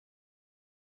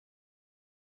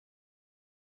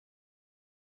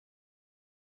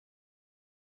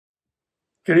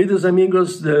Queridos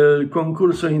amigos del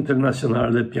Concurso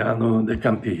Internacional de Piano de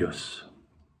Campillos,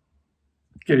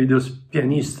 queridos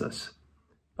pianistas,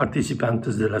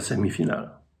 participantes de la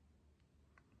semifinal,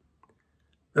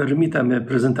 permítame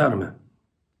presentarme.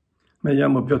 Me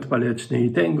llamo Piotr Paleczny y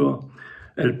tengo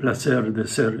el placer de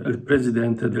ser el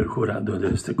presidente del jurado de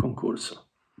este concurso.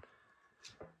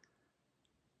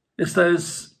 Esta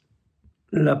es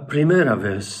la primera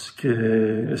vez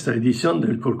que esta edición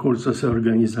del concurso se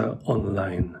organiza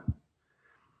online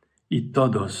y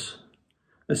todos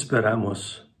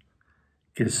esperamos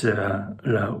que sea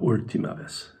la última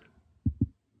vez.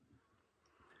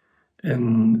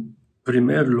 En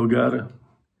primer lugar,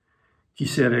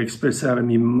 quisiera expresar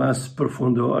mi más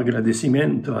profundo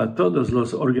agradecimiento a todos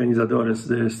los organizadores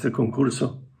de este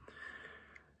concurso,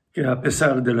 que a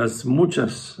pesar de las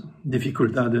muchas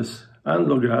dificultades han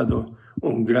logrado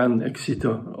un gran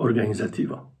éxito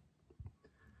organizativo.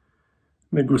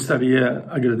 Me gustaría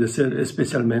agradecer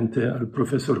especialmente al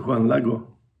profesor Juan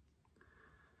Lago,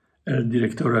 el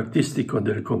director artístico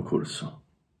del concurso.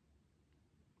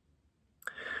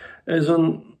 Es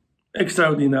un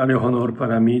extraordinario honor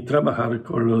para mí trabajar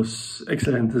con los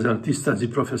excelentes artistas y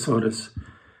profesores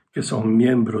que son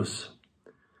miembros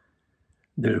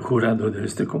del jurado de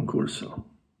este concurso.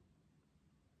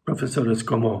 Profesores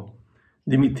como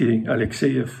Dmitry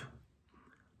Alexeyev,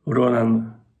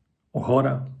 Ronan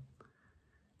Ojora,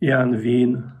 Jan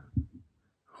Wien,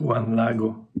 Juan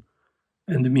Lago,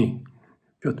 and me,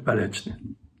 Piotr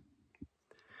Paleczny.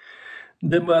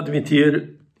 Debo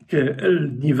admitir que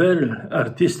el nivel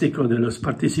artístico de los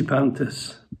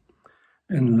participantes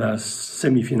en las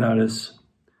semifinales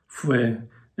fue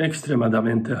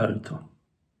extremadamente alto.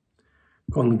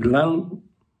 Con gran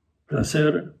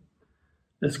placer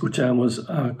escuchamos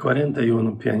a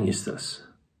 41 pianistas.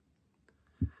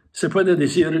 Se puede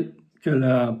decir que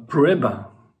la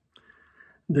prueba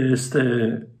de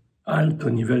este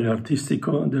alto nivel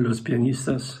artístico de los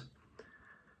pianistas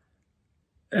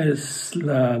es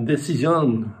la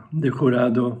decisión del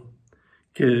jurado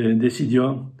que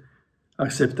decidió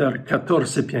aceptar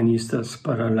 14 pianistas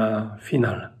para la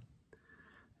final.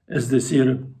 Es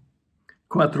decir,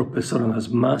 4 personas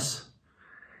más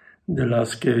de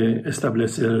las que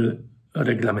establece el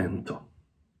reglamento.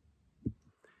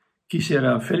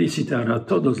 Quisiera felicitar a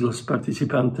todos los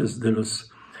participantes de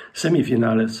los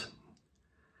semifinales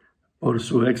por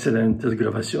sus excelentes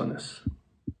grabaciones.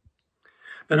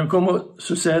 Pero como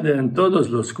sucede en todos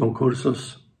los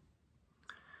concursos,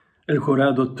 el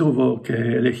jurado tuvo que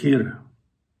elegir,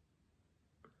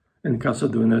 en caso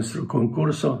de nuestro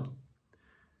concurso,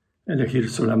 elegir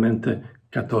solamente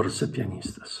 14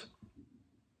 pianistas.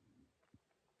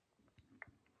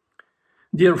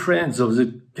 Dear friends of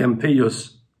the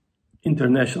Campillos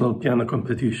International Piano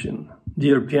Competition,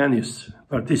 dear pianists,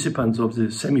 participants of the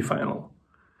semifinal,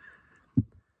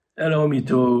 allow me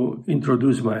to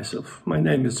introduce myself. My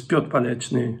name is Piotr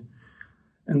Paleczny,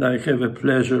 and I have the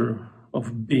pleasure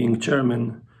of being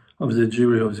chairman of the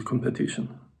jury of the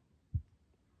competition.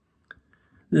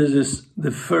 This is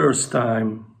the first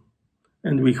time,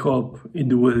 and we hope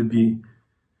it will be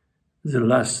the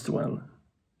last one,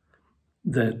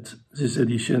 that this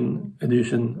edition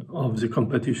of the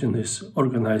competition is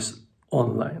organized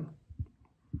online.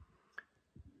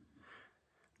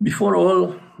 Before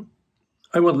all,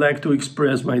 I would like to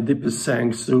express my deepest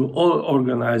thanks to all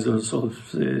organizers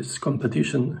of this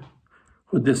competition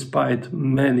who, despite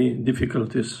many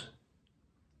difficulties,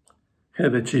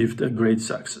 have achieved a great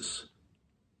success.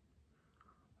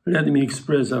 Let me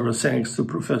express our thanks to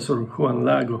Professor Juan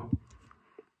Lago,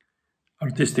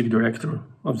 artistic director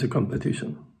of the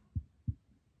competition.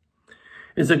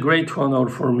 It's a great honor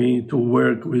for me to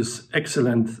work with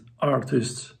excellent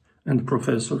artists and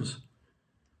professors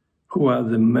who are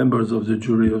the members of the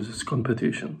jury of this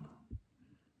competition.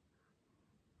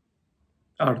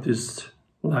 Artists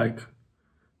like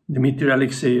Dmitry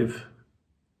Alexeyev,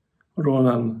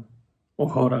 Ronan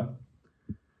Ojora,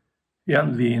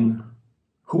 Jan Wien,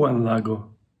 Juan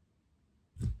Lago,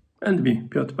 and me,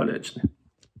 Piotr Paleczny.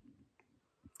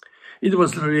 It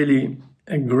was really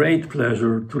a great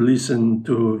pleasure to listen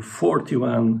to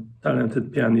 41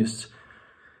 talented pianists,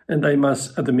 and I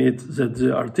must admit that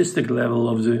the artistic level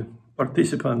of the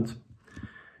participant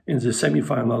in the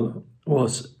semifinal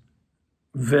was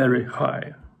very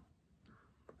high.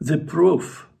 The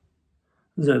proof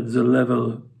that the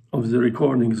level of the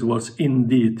recordings was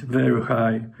indeed very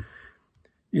high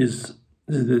is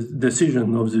the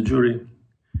decision of the jury,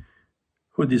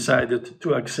 who decided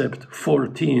to accept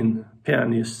 14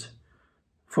 pianists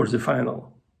for the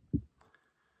final.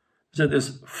 That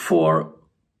is 4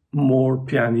 more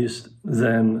pianists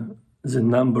than the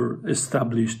number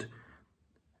established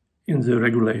in the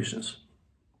regulations.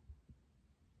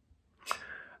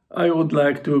 I would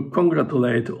like to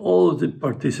congratulate all the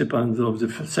participants of the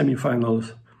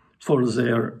semifinals for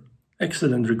their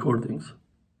excellent recordings.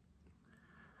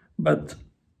 But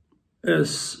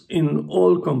as in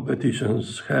all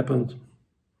competitions happened,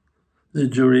 the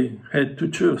jury had to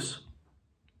choose.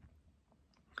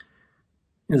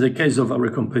 In the case of our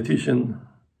competition,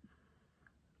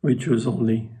 we chose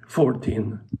only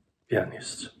 14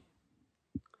 pianists.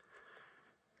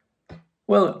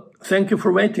 Well, thank you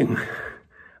for waiting.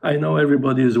 I know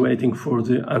everybody is waiting for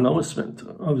the announcement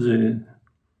of the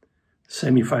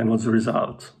semifinals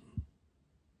result.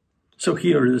 So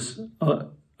here is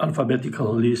an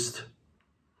alphabetical list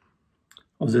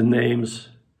of the names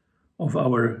of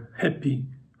our happy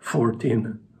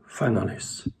 14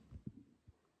 finalists.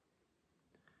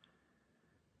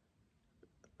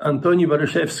 Antoni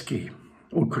Waryszewski,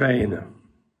 Ukraine.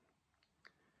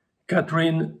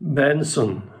 Catherine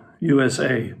Benson,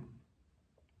 USA.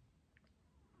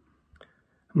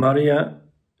 Maria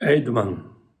Eidman,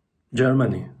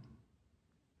 Germany.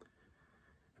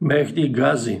 Mehdi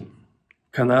Ghazi,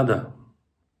 Canada.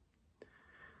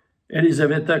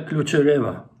 Elizaveta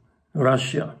Kluchereva,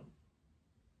 Russia.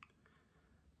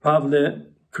 Pavle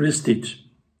Kristic,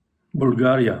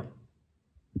 Bulgaria.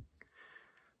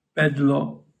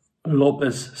 Pedro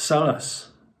Lopez Salas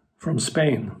from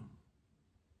Spain.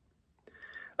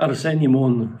 Arseny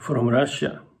Mun from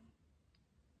Russia.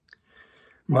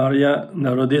 Maria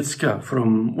Narodecka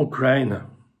from Ukraine.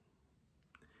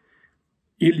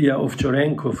 Ilya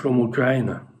Ovcharenko from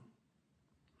Ukraine.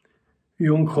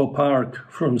 Jung-Ho Park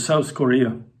from South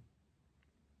Korea.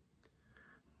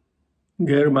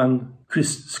 German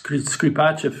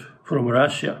Skripachev from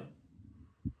Russia.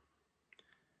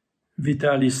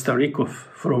 Vitaly Starikov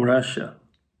from Russia.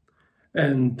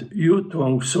 And Yu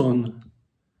Tuong-sun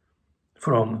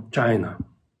from China.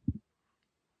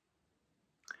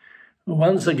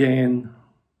 Once again,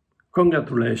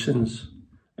 congratulations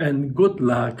and good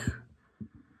luck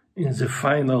in the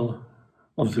final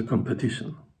of the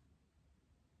competition.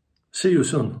 See you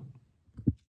soon.